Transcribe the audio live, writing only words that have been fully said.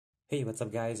Hey, what's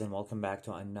up guys, and welcome back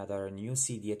to another new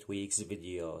Cydia tweaks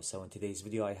video. So in today's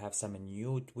video I have some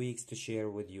new tweaks to share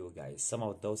with you guys. Some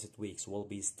of those tweaks will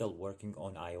be still working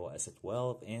on iOS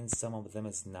 12 and some of them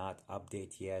is not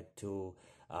updated yet to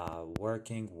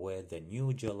working with the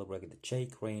new jailbreak, the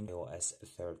Checkra1n iOS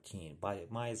 13. But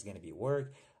it might is gonna be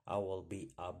work. I will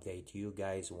be update you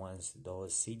guys once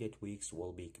those Cydia tweaks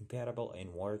will be compatible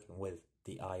and work with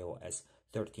the iOS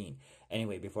 13.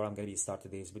 Anyway, before I'm gonna start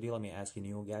today's video, let me ask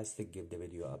you guys to give the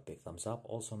video a big thumbs up.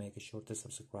 Also make sure to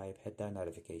subscribe, hit that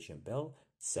notification bell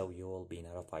so you will be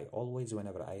notified always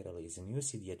whenever I release a new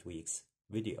Cydia tweaks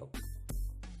video.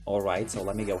 Alright, so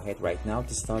let me go ahead right now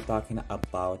to start talking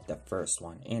about the first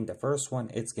one. And the first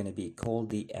one, it's going to be called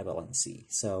the EvelynC.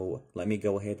 So let me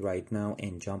go ahead right now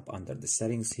and jump under the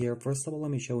settings here. First of all,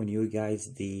 let me show you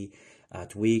guys the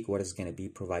tweak, what it's going to be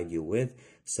provide you with.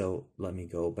 So let me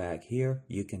go back here.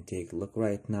 You can take a look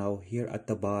right now here at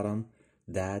the bottom,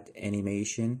 that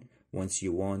animation. Once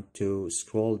you want to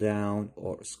scroll down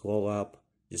or scroll up,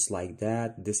 just like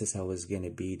that, this is how it's going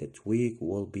to be. The tweak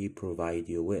will be provide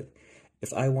you with.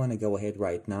 If I want to go ahead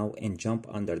right now and jump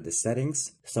under the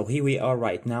settings, so here we are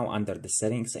right now under the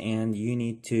settings, and you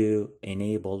need to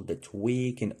enable the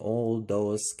tweak and all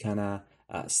those kind of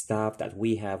stuff that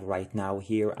we have right now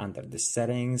here under the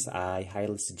settings. I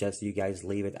highly suggest you guys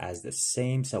leave it as the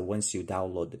same. So once you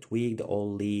download the tweak, the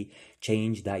only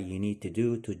change that you need to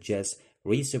do to just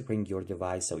respring your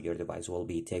device, so your device will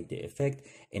be take the effect,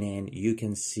 and then you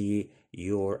can see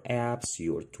your apps,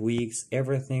 your tweaks,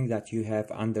 everything that you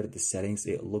have under the settings.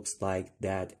 It looks like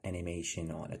that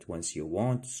animation on it once you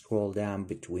want to scroll down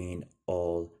between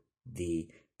all the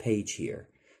page here.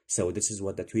 So this is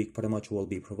what the tweak pretty much will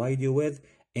be provide you with,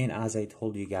 and as I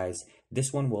told you guys,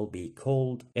 this one will be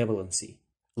called EvelynC.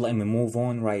 Let me move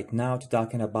on right now to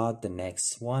talking about the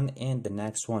next one, and the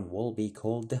next one will be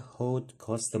called the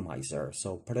HUDCustomizer.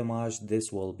 So pretty much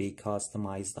this will be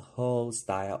customize the whole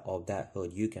style of that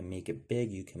hood. You can make it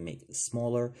big, you can make it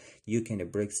smaller, you can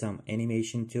bring some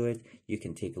animation to it. You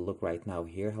can take a look right now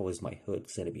here. How is my hood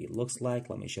gonna be looks like?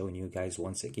 Let me show you guys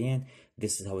once again.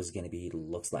 This is how it's gonna be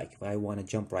looks like. If I want to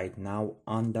jump right now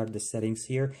under the settings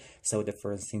here, so the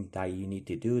first thing that you need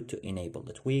to do to enable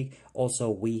the tweak. Also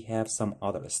we have some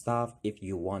other stuff if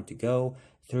you want to go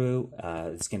through.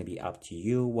 It's going to be up to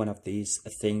you. One of these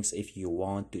things, if you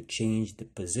want to change the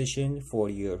position for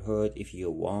your hood, if you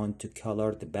want to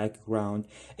color the background,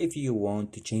 if you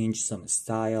want to change some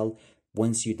style,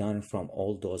 once you're done from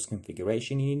all those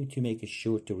configuration, you need to make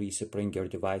sure to respring your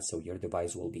device so your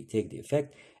device will be take the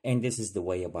effect. And this is the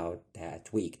way about that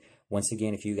tweak. Once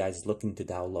again, if you guys looking to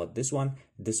download this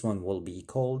one will be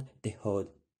called the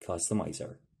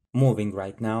HUDCustomizer. Moving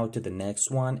right now to the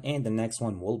next one, and the next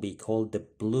one will be called the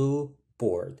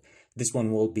BluePort. This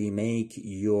one will be make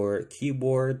your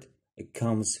keyboard, it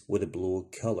comes with a blue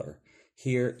color.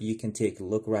 Here you can take a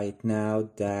look right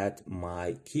now that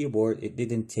my keyboard, it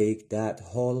didn't take that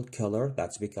whole color.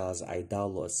 That's because I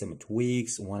downloaded some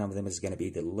tweaks. One of them is going to be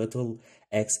the little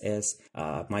XS.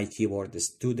 My keyboard is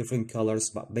two different colors,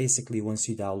 but basically once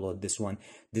you download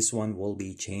this one will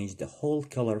be changed the whole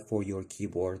color for your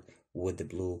keyboard with the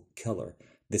blue color.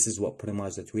 This is what pretty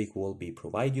much the tweak will be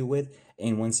provide you with.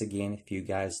 And once again, if you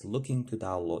guys looking to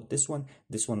download this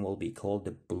one will be called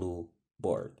the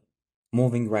BlueBoard.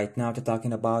 Moving right now to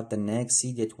talking about the next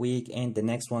Cydia tweak, and the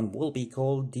next one will be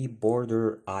called the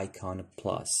BorderIcon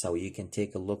Plus. So you can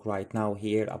take a look right now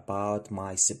here about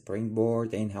my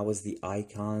springboard and how is the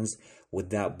icons with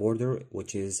that border,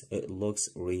 which is it looks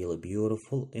really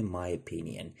beautiful in my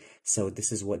opinion. So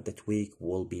this is what the tweak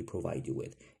will be provide you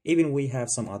with. Even we have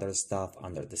some other stuff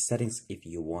under the settings if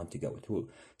you want to go through.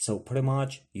 So pretty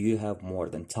much you have more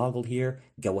than toggle here.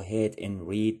 Go ahead and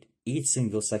read. Each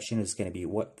single section is going to be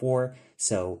what for.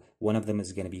 So one of them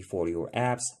is going to be for your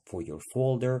apps, for your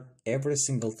folder, every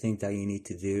single thing that you need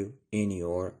to do in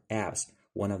your apps.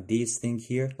 One of these things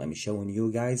here, let me show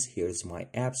you guys. Here's my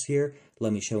apps here.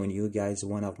 Let me show you guys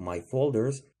one of my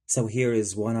folders. So here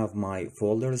is one of my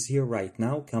folders here right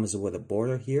now, comes with a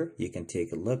border here. You can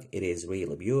take a look. It is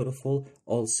really beautiful.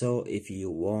 Also, if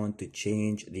you want to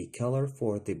change the color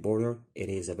for the border, it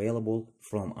is available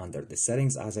from under the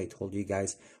settings. As I told you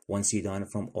guys, once you're done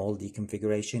from all the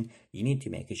configuration, you need to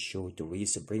make sure to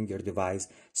respring your device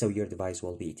so your device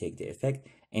will be take the effect.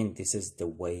 And this is the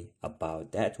way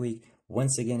about that tweak.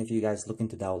 Once again, if you guys looking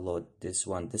to download this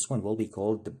one will be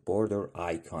called the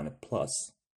BorderIcon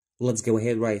Plus. Let's go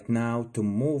ahead right now to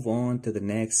move on to the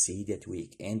next Cydia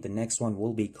tweak, and the next one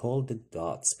will be called the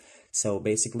dots. So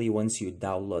basically once you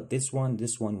download this one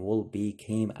will be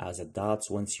came as a dots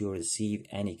once you receive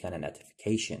any kind of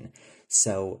notification.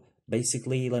 So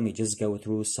Basically, let me just go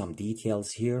through some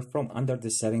details here from under the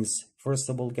settings. First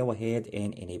of all, go ahead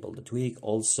and enable the tweak.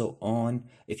 Also on,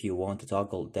 if you want to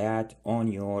toggle that on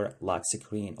your lock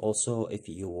screen. Also, if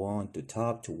you want to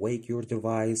tap to wake your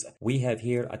device, we have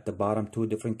here at the bottom two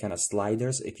different kind of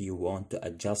sliders if you want to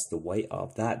adjust the way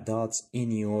of that dots in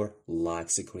your lock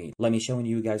screen. Let me show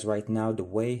you guys right now the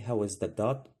way how is the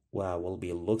dot will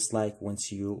be looks like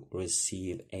once you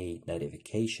receive a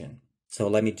notification. So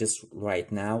let me just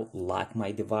right now lock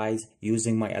my device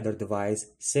using my other device,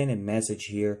 send a message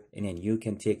here, and then you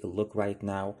can take a look right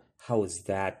now how is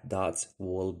that dots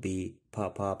will be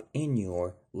pop up in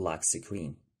your lock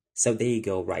screen. So there you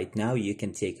go. Right now you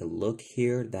can take a look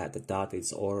here that the dot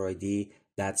is already,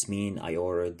 that's mean I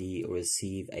already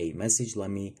received a message.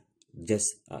 Let me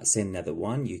just send another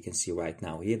one. You can see right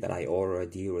now here that I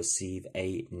already received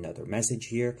another message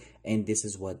here, and this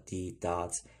is what the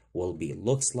dots will be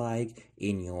looks like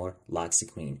in your lock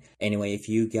screen. Anyway, if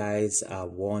you guys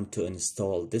want to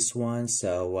install this one,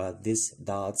 so this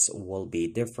dots will be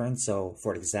different. So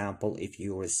for example, if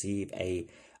you receive a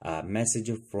message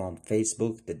from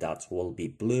Facebook, the dots will be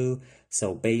blue.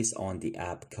 So based on the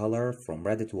app color, from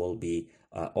Reddit will be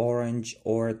orange,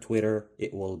 or Twitter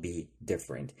it will be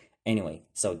different. Anyway,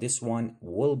 so this one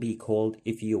will be called,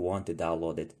 if you want to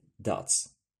download it, dots.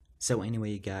 So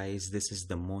anyway guys, this is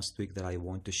the most tweak that I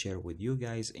want to share with you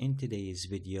guys in today's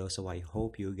video. So I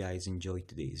hope you guys enjoyed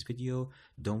today's video.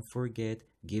 Don't forget,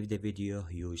 give the video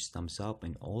a huge thumbs up,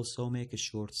 and also make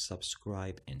sure to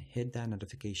subscribe and hit that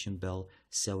notification bell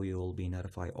so you will be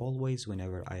notified always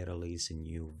whenever I release a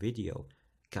new video.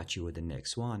 Catch you with the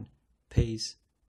next one. Peace.